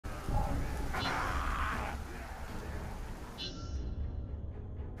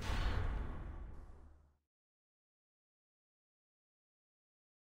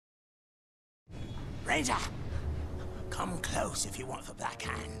Ranger, come close if you want the Black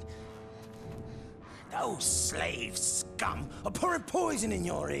Hand. Those slave scum are pouring poison in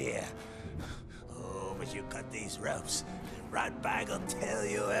your ear. Oh, but you cut these ropes. Ratbag will tell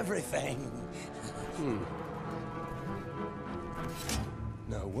you everything.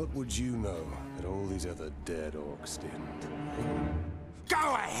 Now, what would you know that all these other dead orcs didn't?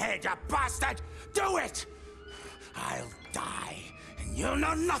 Go ahead, you bastard! Do it! I'll die, and you'll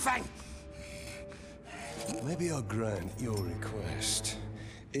know nothing! Maybe I'll grant your request.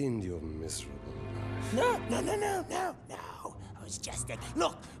 End your miserable life. No. I was just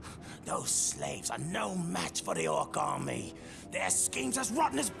look, those slaves are no match for the orc army. Their schemes as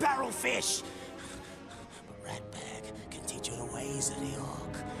rotten as barrel fish. But Ratbag can teach you the ways of the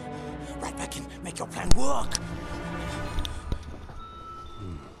orc. Ratbag can make your plan work.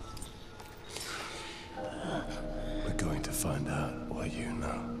 We're going to find out what you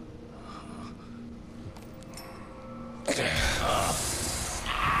know.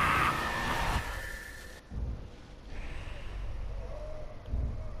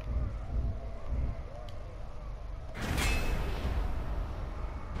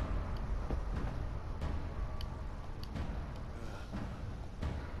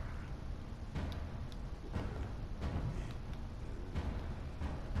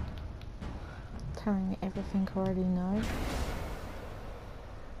 Telling me everything I already know.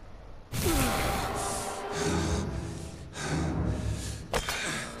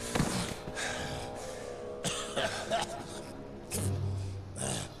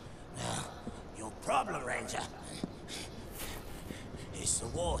 Your problem, Ranger, is the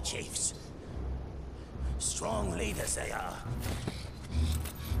war chiefs. Strong leaders they are.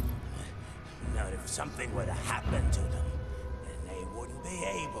 Now, if something were to happen to them, then they wouldn't be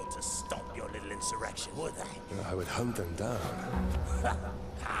able to stop your little insurrection, would they? I would hunt them down.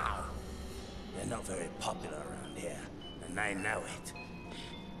 How? They're not very popular around here, and they know it.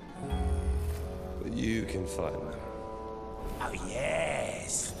 But you can find them. Oh,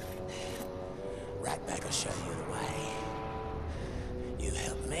 yes. Ratbag will show you the way. You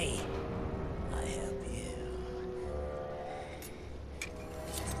help me, I help you.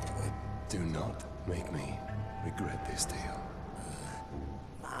 Do not make me regret this deal.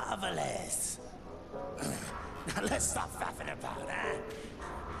 Marvelous. Now let's stop faffing about, huh?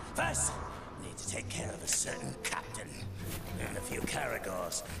 First, I need to take care of a certain captain and a few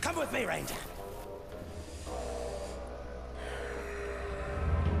Caragors. Come with me, Ranger.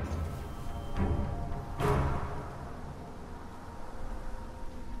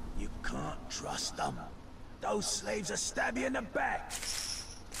 You can't trust them. Those slaves will stab you in the back.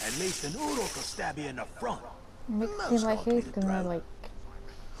 At least an Uruk will stab you in the front. Makes it seem like he's gonna like.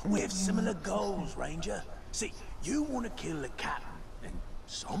 We have similar goals, Ranger. See, you want to kill the captain, and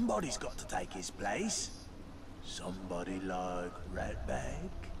somebody's got to take his place. Somebody like Ratbag.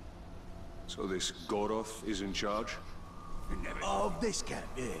 So this Goroth is in charge? Of this camp,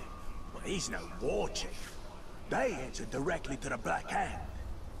 yeah. But he's no war chief. They answer directly to the Black Hand.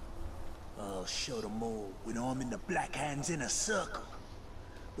 I'll show them all when I'm in the Black Hand's inner circle.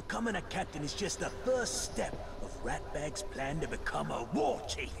 Becoming a captain is just the first step of Ratbag's plan to become a war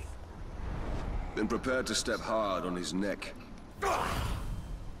chief. Been prepared to step hard on his neck. How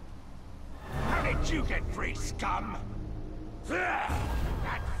did you get free, scum? Get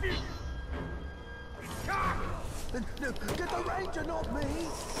the Ranger, not me!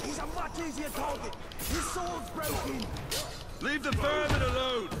 He's a much easier target! His sword's broken! Leave the vermin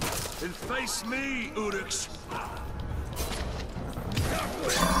alone! And face me, Uruks!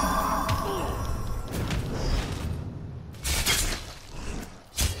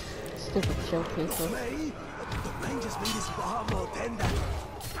 Stupid show people. Me? The Ranger's meat is far more tender.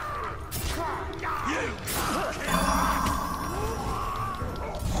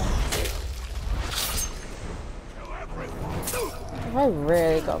 I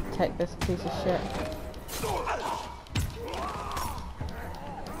really gotta protect this piece of shit.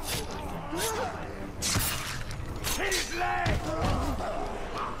 Hit his leg!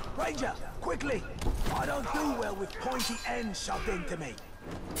 Ranger, quickly! I don't do well with pointy ends shoved into me.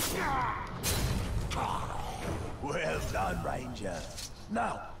 Well done, Ranger.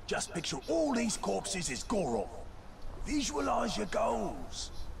 Now, just picture all these corpses as Gorov. Visualize your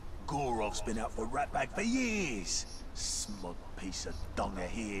goals. Gorov's been out for Ratbag for years. Smug piece of dung of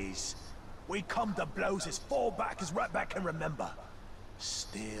his. We come to blows as far back as Ratbag can remember.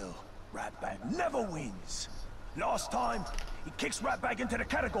 Still, Ratbag never wins. Last time, he kicks Ratbag into the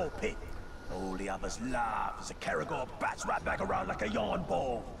Caragor pit. All the others laugh as the Caragor bats Ratbag around like a yarn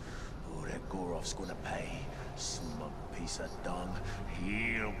ball. Oh, that Gorov's gonna pay. Smug piece of dung.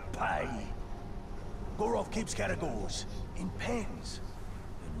 He'll pay. Gorov keeps caragors in pens.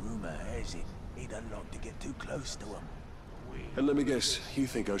 And rumor has it he doesn't like to get too close to them. And let me guess, you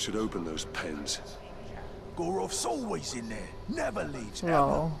think I should open those pens? Gorov's always in there. Never leaves,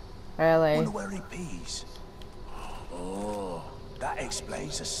 No, ever. really. Wonder where he pees. Oh, that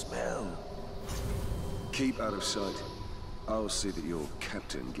explains the smell. Keep out of sight. I'll see that your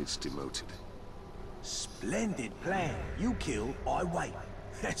captain gets demoted. Splendid plan. You kill, I wait.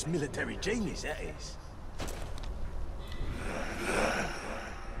 That's military genius, that is.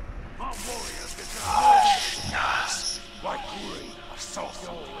 My warriors get to like great sauce.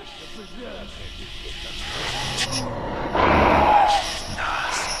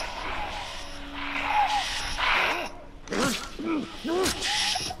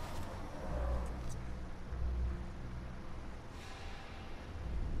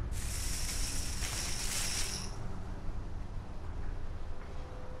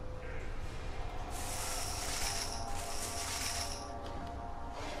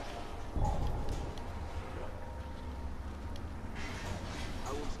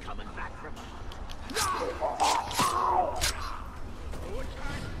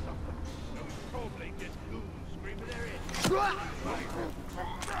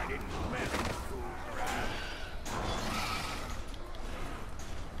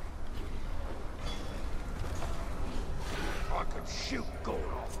 I could shoot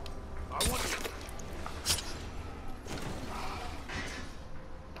Gorov. I want to...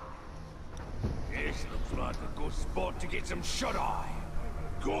 This looks like a good spot to get some shut-eye.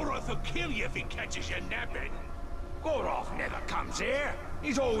 Gorov will kill you if he catches you napping. Gorov never comes here.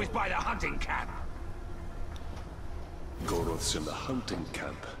 He's always by the hunting camp. Gorov's in the hunting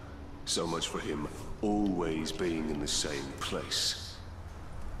camp. So much for him always being in the same place.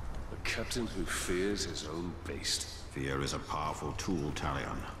 A captain who fears his own beast. Fear is a powerful tool,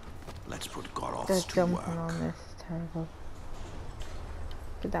 Talion. Let's put They're Gorovs to jumping work. on this. Terrible.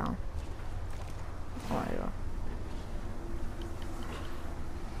 Get down. Oh my god.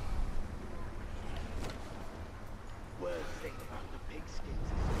 Worst thing about the pigskins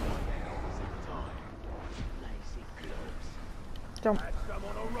is the hours at a time. Lazy clubs. Jump. Had some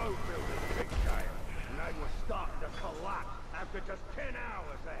on a road building, big tail, and they were starting to collapse after just 10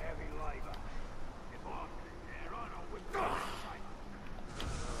 hours of heavy labor. If I was there, I'd have whipped them inside.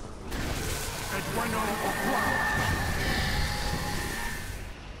 It's bueno o cuatro.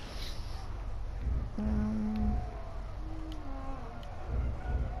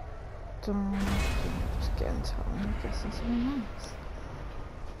 Just get into it and get something nice.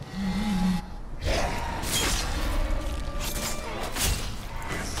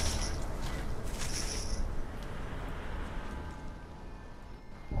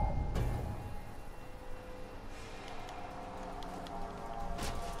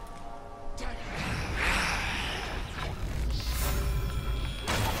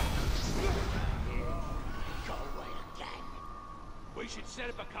 We should set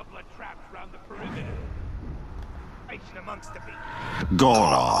up a couple of traps round the perimeter. Racing amongst the people.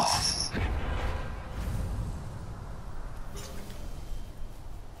 Gorov!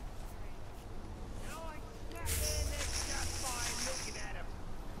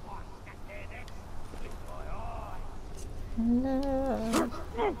 No.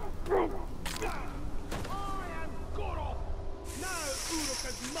 I am Gorov! No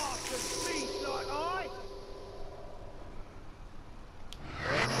Uruk master's beast like I!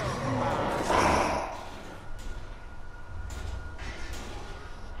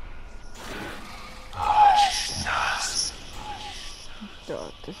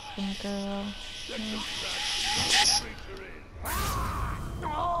 God, this is gonna go.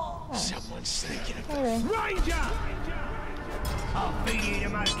 Someone's sneaking a Okay. Ranger! I'll beat you to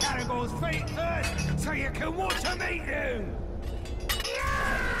my caragor's feet first, so you can watch them eat you!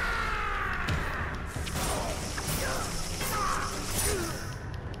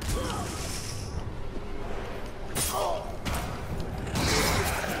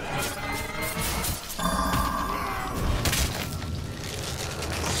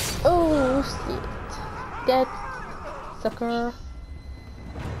 Oh shit. Dead. Sucker.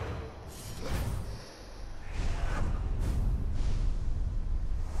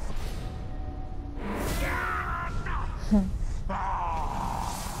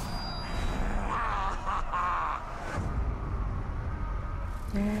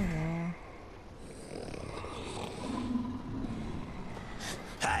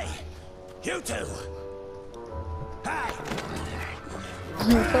 Hey, you two! Hey!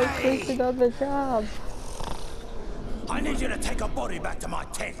 You focused on the job. I need you to take a body back to my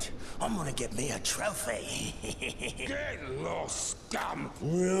tent. I'm gonna get me a trophy. Get lost, scum!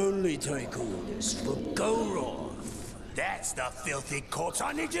 We only take orders from Gorov. That's the filthy corpse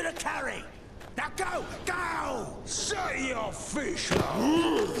I need you to carry. Now go! Go! Shut your fish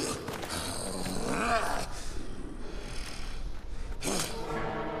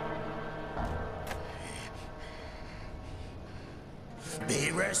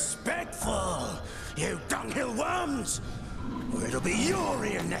Be respectful, you dunghill worms! Or it'll be your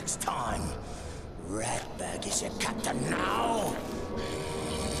ear next time. Ratbag is your captain now.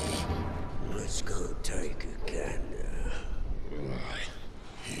 Let's go take a gander.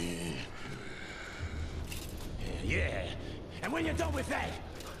 Yeah, and when you're done with that,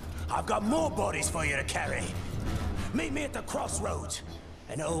 I've got more bodies for you to carry. Meet me at the crossroads.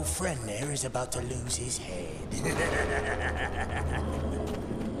 An old friend there is about to lose his head.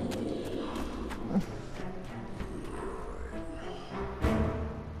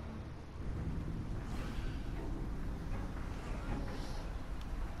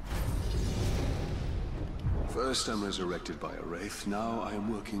 First I'm resurrected by a wraith, now I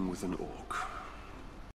am working with an orc.